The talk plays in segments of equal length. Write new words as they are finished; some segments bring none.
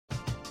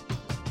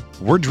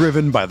We're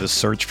driven by the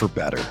search for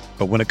better.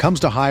 But when it comes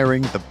to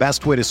hiring, the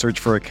best way to search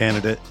for a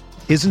candidate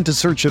isn't to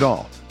search at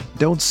all.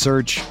 Don't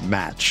search,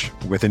 match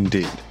with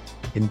Indeed.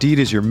 Indeed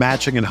is your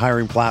matching and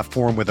hiring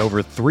platform with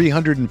over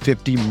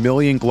 350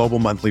 million global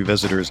monthly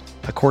visitors,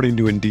 according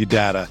to Indeed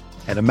data,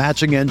 and a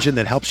matching engine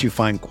that helps you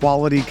find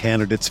quality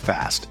candidates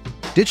fast.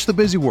 Ditch the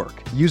busy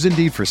work. Use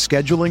Indeed for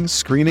scheduling,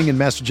 screening, and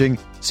messaging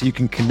so you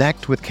can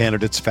connect with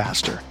candidates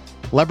faster.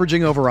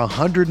 Leveraging over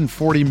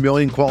 140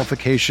 million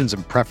qualifications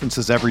and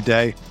preferences every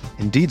day,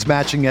 Indeed's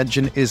matching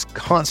engine is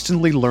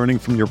constantly learning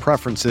from your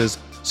preferences,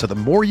 so the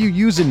more you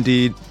use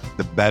Indeed,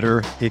 the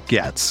better it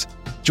gets.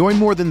 Join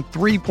more than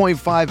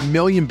 3.5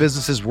 million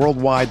businesses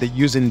worldwide that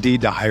use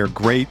Indeed to hire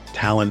great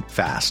talent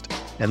fast.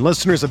 And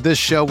listeners of this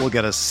show will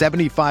get a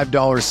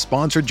 $75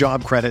 sponsored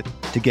job credit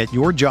to get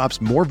your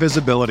jobs more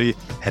visibility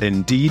at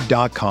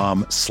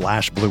Indeed.com/Blue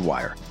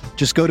Wire.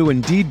 Just go to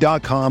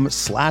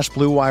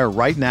Indeed.com/Blue Wire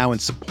right now and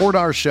support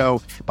our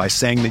show by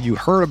saying that you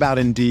heard about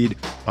Indeed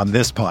on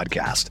this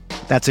podcast.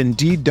 That's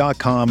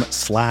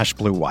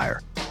Indeed.com/Blue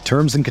Wire.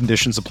 Terms and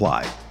conditions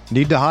apply.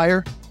 Need to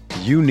hire?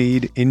 You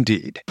need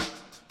Indeed.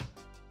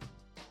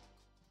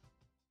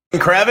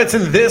 Kravitz,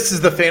 and this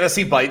is the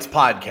Fantasy Bites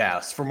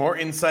podcast. For more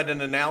insight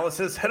and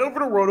analysis, head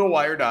over to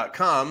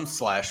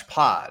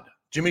rotowire.com/pod.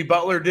 Jimmy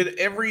Butler did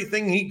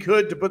everything he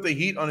could to put the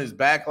heat on his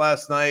back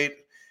last night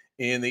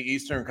in the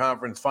Eastern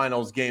Conference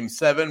Finals Game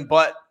 7,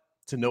 but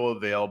to no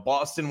avail.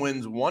 Boston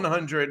wins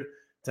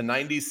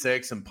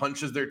 100-96 and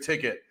punches their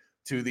ticket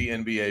to the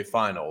NBA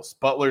Finals.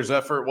 Butler's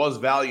effort was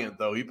valiant,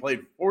 though. He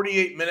played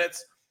 48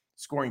 minutes,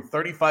 scoring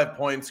 35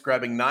 points,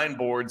 grabbing 9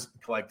 boards,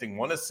 collecting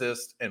 1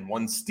 assist and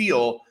 1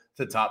 steal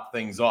to top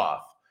things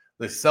off.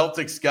 The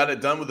Celtics got it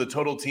done with a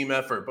total team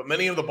effort, but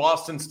many of the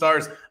Boston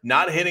Stars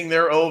not hitting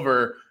their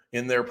over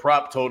in their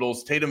prop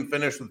totals. Tatum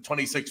finished with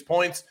 26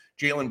 points,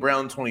 Jaylen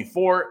Brown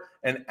 24,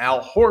 and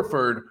Al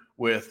Horford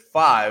with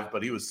 5,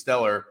 but he was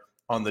stellar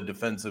on the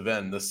defensive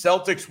end. The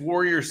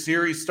Celtics-Warriors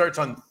series starts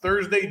on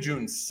Thursday,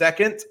 June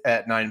 2nd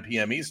at 9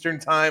 p.m. Eastern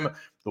Time.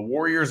 The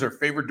Warriors are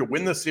favored to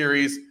win the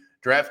series.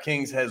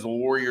 DraftKings has the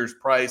Warriors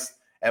priced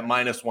at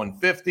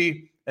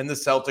 -150 and the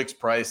Celtics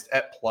priced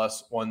at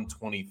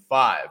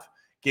 +125.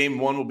 Game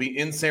 1 will be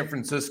in San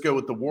Francisco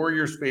with the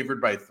Warriors favored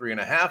by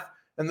 3.5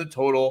 and the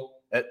total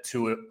at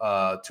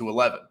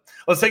 211.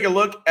 Let's take a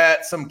look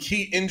at some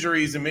key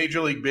injuries in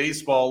Major League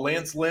Baseball.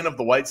 Lance Lynn of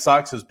the White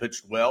Sox has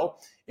pitched well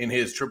in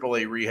his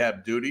AAA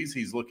rehab duties.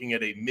 He's looking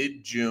at a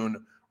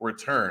mid-June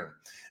return.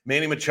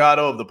 Manny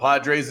Machado of the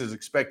Padres is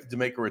expected to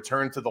make a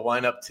return to the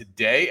lineup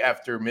today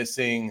after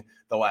missing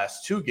the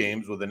last 2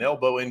 games with an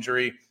elbow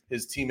injury.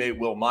 His teammate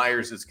Will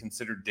Myers is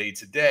considered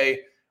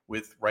day-to-day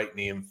with right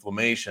knee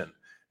inflammation.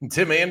 And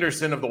Tim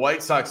Anderson of the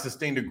White Sox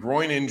sustained a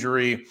groin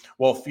injury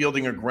while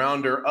fielding a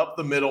grounder up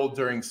the middle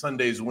during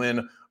Sunday's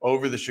win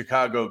over the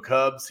Chicago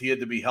Cubs. He had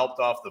to be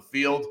helped off the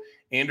field.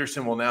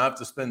 Anderson will now have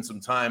to spend some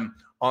time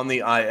on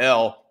the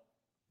IL.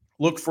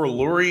 Look for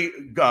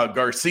Lurie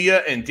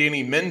Garcia and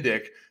Danny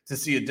Mendick to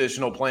see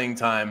additional playing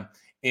time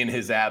in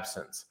his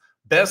absence.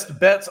 Best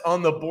bets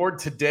on the board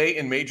today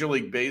in Major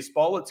League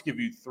Baseball. Let's give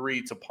you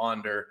 3 to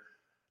ponder.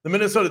 The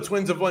Minnesota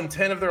Twins have won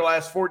 10 of their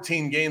last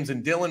 14 games,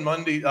 and Dylan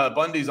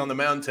Bundy's on the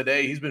mound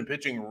today. He's been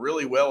pitching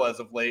really well as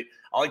of late.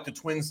 I like the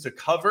Twins to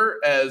cover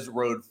as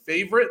road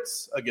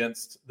favorites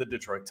against the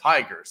Detroit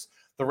Tigers.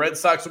 The Red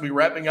Sox will be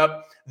wrapping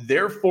up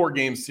their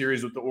 4-game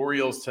series with the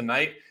Orioles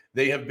tonight.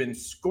 They have been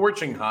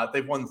scorching hot.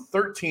 They've won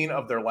 13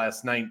 of their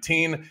last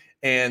 19,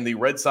 and the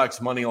Red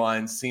Sox money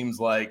line seems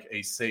like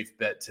a safe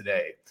bet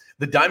today.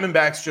 The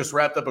Diamondbacks just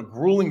wrapped up a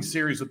grueling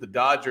series with the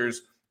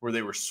Dodgers where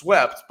they were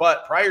swept,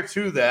 but prior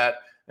to that,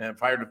 and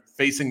prior to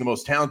facing the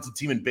most talented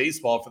team in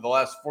baseball for the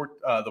last 4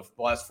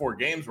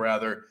 games,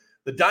 the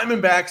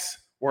Diamondbacks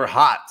were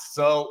hot.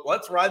 So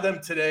let's ride them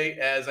today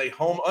as a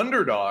home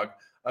underdog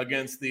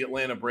against the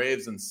Atlanta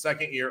Braves and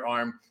second-year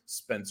arm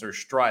Spencer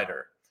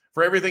Strider.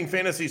 For everything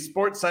fantasy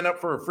sports, sign up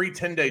for a free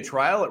 10-day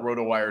trial at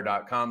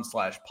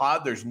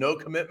rotowire.com/pod. There's no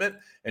commitment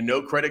and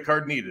no credit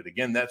card needed.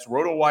 Again, that's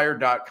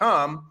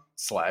rotowire.com/pod.